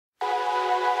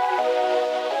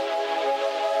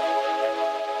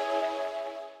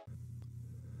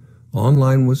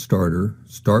Online with Starter,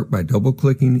 start by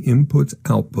double-clicking Inputs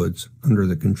Outputs under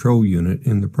the control unit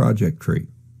in the project tree.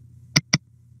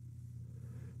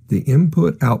 The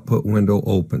Input-Output window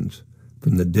opens.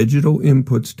 From the Digital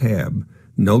Inputs tab,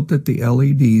 note that the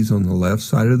LEDs on the left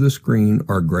side of the screen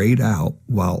are grayed out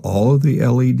while all of the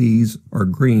LEDs are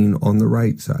green on the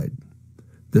right side.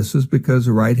 This is because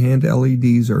the right-hand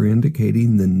LEDs are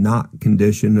indicating the NOT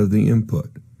condition of the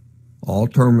input. All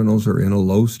terminals are in a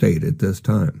low state at this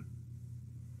time.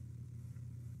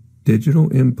 Digital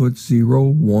inputs 0,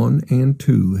 1, and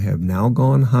 2 have now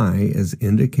gone high as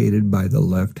indicated by the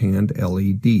left-hand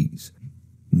LEDs.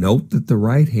 Note that the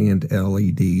right-hand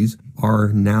LEDs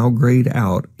are now grayed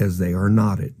out as they are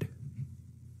knotted.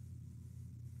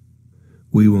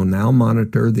 We will now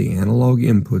monitor the analog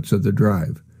inputs of the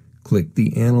drive. Click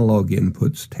the Analog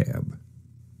Inputs tab.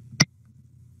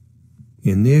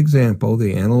 In the example,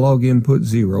 the analog input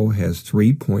 0 has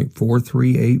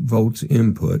 3.438 volts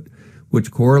input, which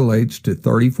correlates to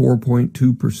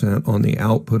 34.2% on the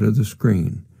output of the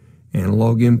screen.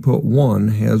 Analog input 1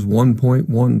 has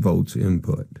 1.1 volts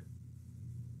input.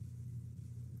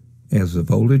 As the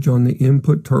voltage on the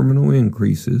input terminal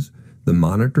increases, the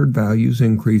monitored values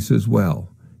increase as well.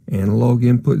 Analog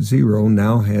input 0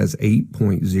 now has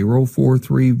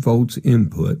 8.043 volts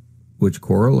input, which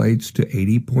correlates to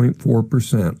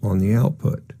 80.4% on the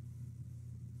output.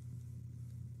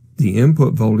 The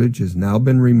input voltage has now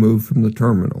been removed from the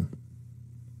terminal.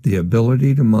 The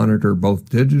ability to monitor both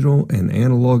digital and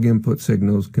analog input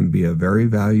signals can be a very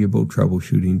valuable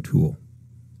troubleshooting tool.